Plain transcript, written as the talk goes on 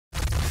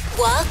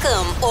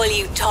Welcome, all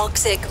you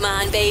toxic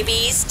man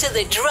babies, to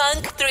the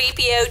Drunk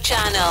 3PO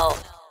channel.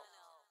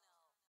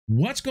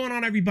 What's going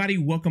on, everybody?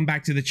 Welcome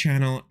back to the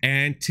channel.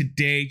 And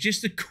today,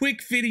 just a quick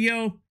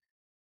video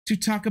to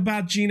talk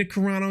about Gina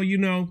Carano. You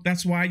know,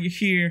 that's why you're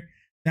here.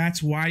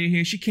 That's why you're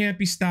here. She can't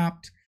be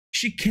stopped.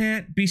 She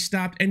can't be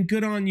stopped. And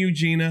good on you,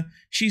 Gina.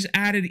 She's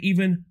added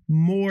even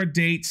more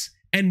dates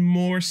and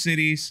more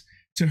cities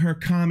to her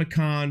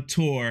Comic-Con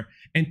tour.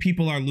 And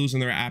people are losing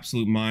their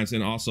absolute minds.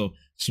 And also,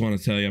 just want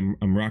to tell you,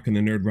 I'm rocking the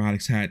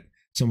Nerdrotics hat.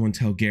 Someone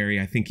tell Gary,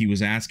 I think he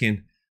was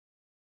asking.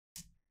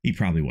 He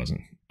probably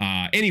wasn't.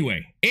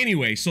 Anyway,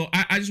 so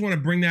I just want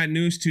to bring that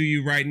news to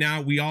you right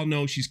now. We all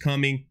know she's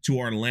coming to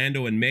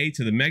Orlando in May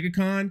to the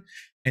MegaCon,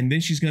 and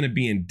then she's going to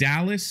be in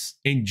Dallas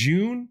in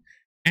June.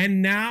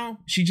 And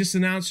now she just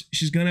announced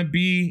she's going to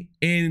be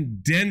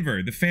in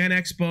Denver, the Fan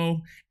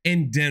Expo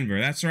in Denver.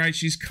 That's right.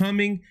 She's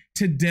coming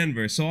to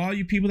Denver. So all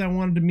you people that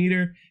wanted to meet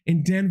her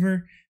in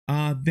Denver,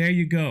 there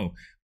you go.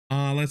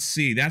 Let's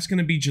see. That's going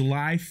to be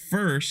July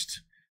 1st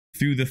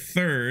through the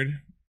 3rd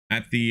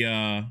at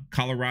the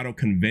Colorado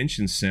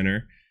Convention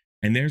Center.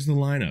 And there's the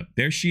lineup.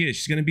 There she is.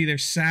 She's going to be there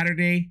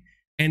Saturday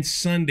and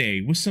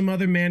Sunday with some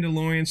other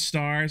Mandalorian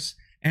stars.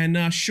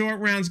 And Short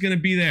Round's going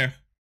to be there.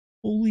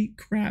 Holy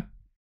crap.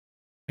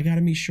 I got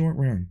to meet Short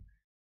Round.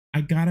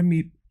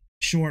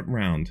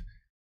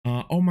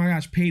 Oh my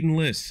gosh, Peyton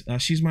List.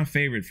 She's my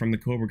favorite from the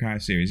Cobra Kai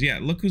series. Yeah,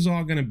 look who's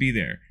all going to be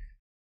there.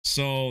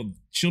 So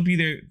she'll be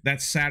there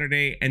that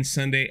Saturday and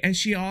Sunday. And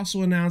she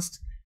also announced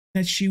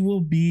that she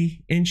will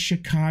be in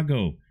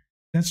Chicago.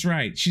 That's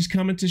right. She's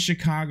coming to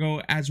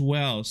Chicago as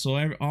well.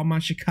 So all my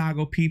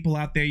Chicago people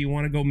out there, you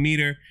want to go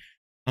meet her.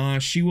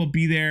 She will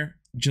be there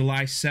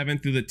July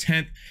 7th through the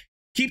 10th.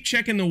 Keep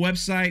checking the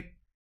website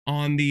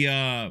on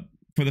the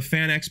for the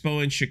Fan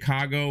Expo in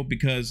Chicago,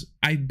 because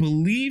I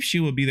believe she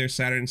will be there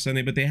Saturday and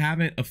Sunday, but they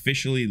haven't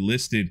officially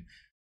listed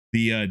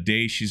the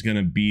day she's going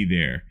to be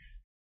there.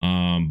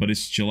 But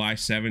it's July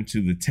 7th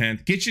to the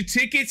 10th. Get your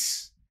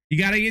tickets. You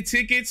got to get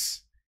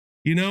tickets.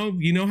 You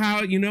know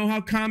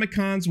how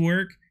Comic-Cons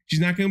work. She's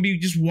not going to be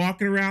just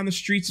walking around the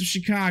streets of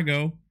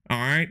Chicago. All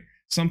right.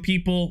 Some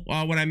people,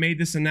 when I made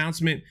this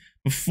announcement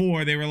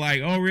before, they were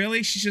like, oh,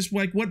 really? She's just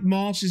like, what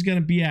mall she's going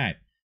to be at?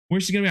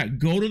 Where's she going to be at?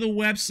 Go to the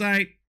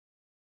website.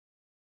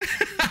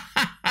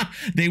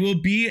 They will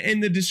be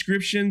in the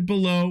description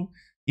below.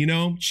 You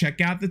know,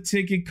 check out the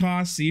ticket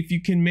cost. See if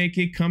you can make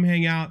it. Come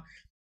hang out.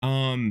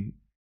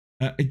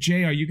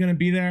 Jay, are you going to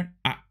be there?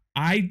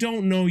 I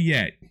don't know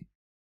yet.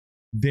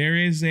 There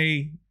is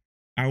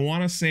I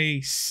want to say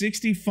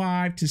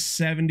 65 to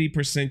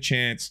 70%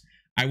 chance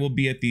I will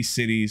be at these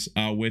cities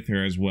with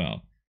her as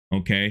well.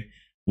 Okay,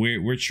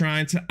 we're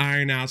trying to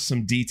iron out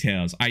some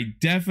details. I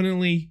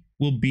definitely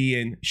will be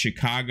in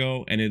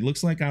Chicago, and it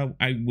looks like I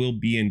will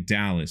be in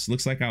Dallas.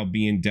 Looks like I'll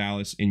be in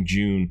Dallas in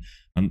June,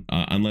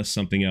 unless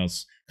something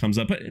else comes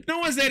up. But no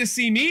one's there to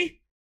see me.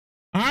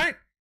 All right,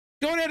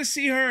 go there to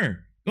see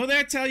her. Go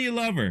there, tell you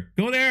love her.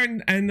 Go there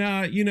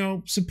and you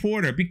know,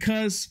 support her,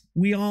 because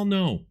we all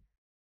know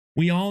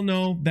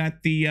that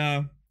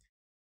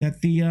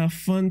the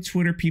fun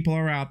Twitter people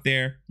are out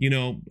there, you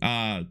know,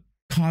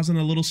 causing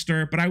a little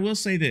stir. But I will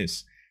say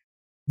this: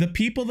 the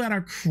people that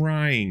are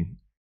crying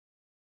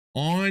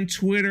on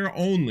Twitter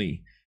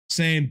only,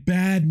 saying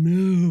bad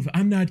move,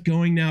 I'm not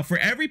going now. For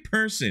every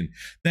person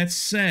that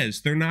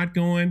says they're not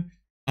going,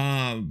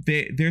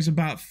 there's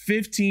about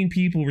 15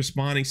 people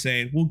responding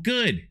saying, well,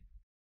 good,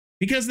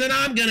 because then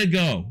I'm gonna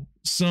go.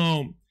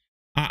 So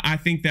I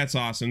think that's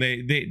awesome.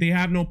 They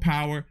have no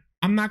power.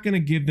 I'm not gonna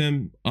give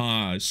them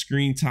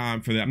screen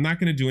time for that. I'm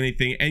not gonna do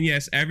anything. And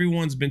yes,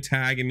 everyone's been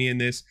tagging me in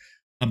this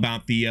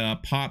about the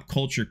Pop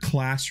Culture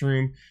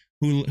Classroom,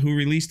 who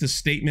released a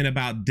statement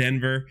about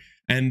Denver,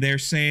 and they're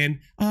saying,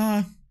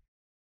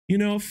 you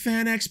know,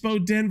 Fan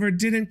Expo Denver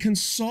didn't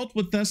consult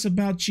with us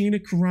about Gina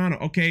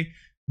Carano. Okay,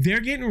 they're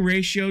getting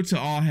ratio to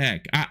all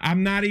heck.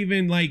 I'm not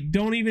even like,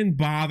 don't even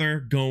bother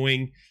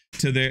going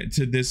to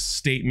this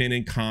statement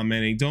and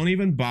commenting. Don't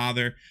even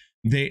bother.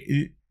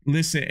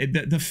 Listen,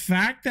 the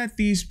fact that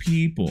these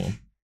people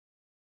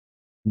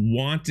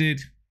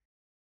wanted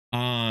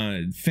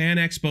Fan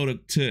Expo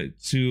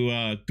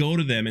to go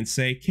to them and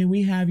say, can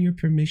we have your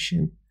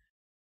permission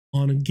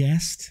on a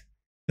guest?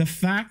 The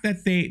fact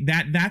that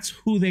that's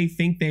who they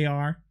think they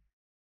are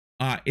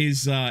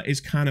is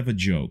kind of a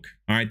joke.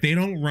 All right, they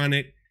don't run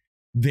it.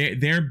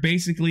 They're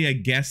basically a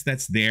guest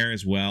that's there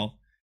as well,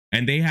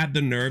 and they have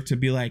the nerve to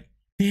be like,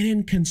 they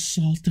didn't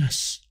consult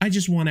us. I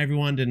just want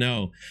everyone to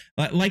know,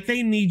 like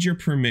they need your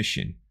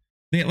permission.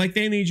 They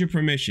need your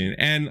permission.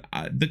 And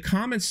the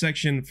comment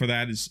section for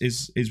that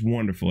is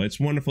wonderful.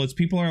 It's wonderful. It's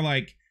people are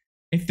like,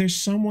 if there's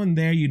someone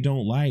there you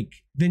don't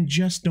like, then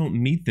just don't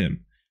meet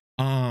them.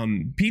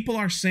 People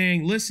are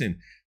saying, listen,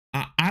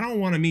 I don't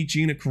want to meet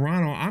Gina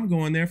Carano. I'm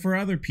going there for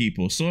other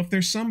people. So if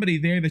there's somebody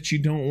there that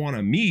you don't want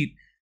to meet,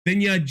 then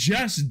you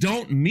just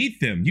don't meet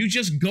them. You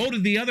just go to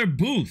the other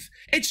booth.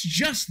 It's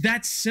just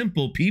that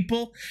simple,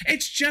 people.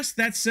 It's just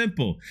that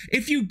simple.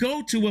 If you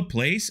go to a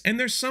place and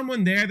there's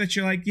someone there that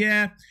you're like,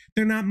 yeah,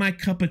 They're not my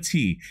cup of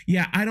tea.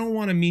 Yeah, I don't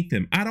want to meet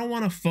them. I don't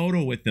want a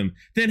photo with them.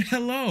 Then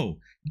hello,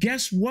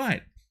 guess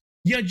what?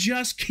 You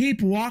just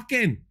keep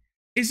walking.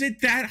 Is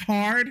it that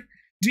hard?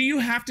 Do you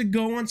have to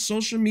go on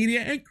social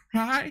media and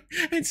cry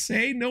and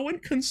say no one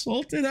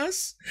consulted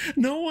us?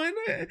 No one,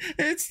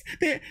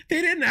 they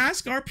didn't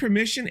ask our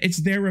permission.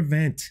 It's their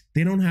event.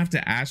 They don't have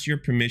to ask your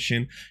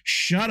permission.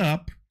 Shut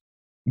up,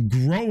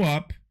 grow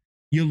up.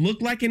 You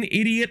look like an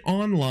idiot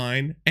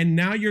online, and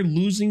now you're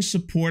losing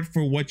support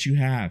for what you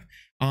have.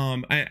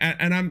 And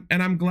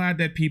I'm glad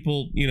that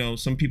people, you know,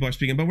 some people are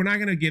speaking, but we're not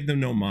gonna give them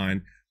no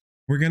mind.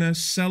 We're going to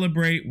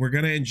celebrate, we're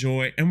going to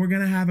enjoy, and we're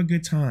going to have a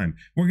good time.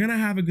 We're going to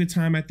have a good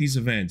time at these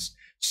events.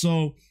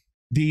 So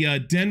the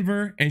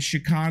Denver and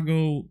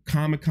Chicago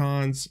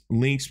Comic-Cons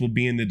links will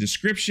be in the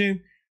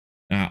description.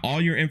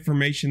 All your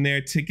information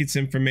there, tickets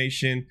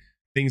information,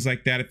 things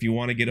like that. If you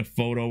want to get a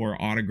photo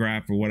or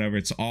autograph or whatever,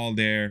 it's all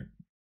there.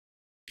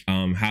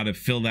 How to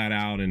fill that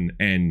out.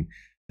 And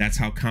that's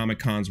how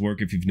Comic-Cons work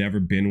if you've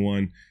never been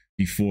one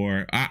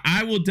before.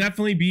 I will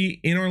definitely be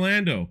in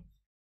Orlando.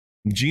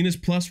 Gina's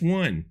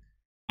 +1.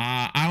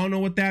 I don't know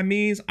what that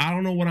means. I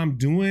don't know what I'm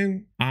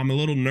doing. I'm a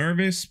little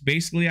nervous.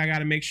 Basically, I got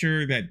to make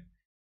sure that,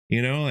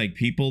 you know, like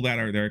people that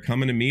are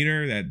coming to meet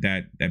her,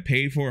 that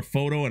paid for a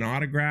photo and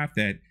autograph,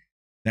 that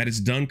is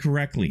done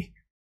correctly,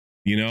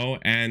 you know.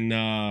 And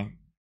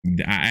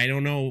I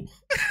don't know.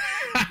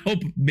 I hope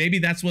maybe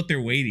that's what they're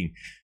waiting.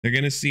 They're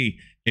gonna see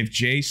if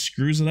Jay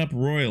screws it up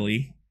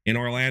royally in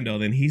Orlando,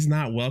 then he's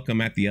not welcome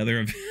at the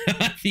other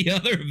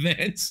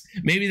events.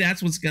 Maybe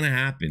that's what's gonna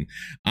happen.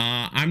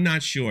 I'm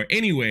not sure.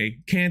 Anyway,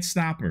 can't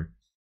stop her.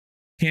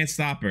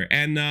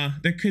 And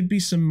there could be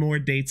some more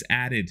dates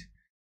added.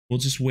 We'll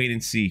just wait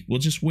and see.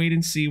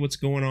 What's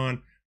going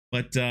on.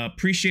 But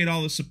appreciate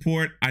all the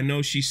support. I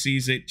know she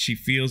sees it, she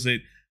feels it,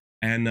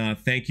 and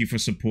thank you for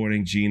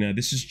supporting Gina.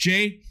 This is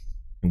Jay,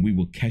 and we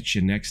will catch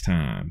you next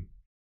time.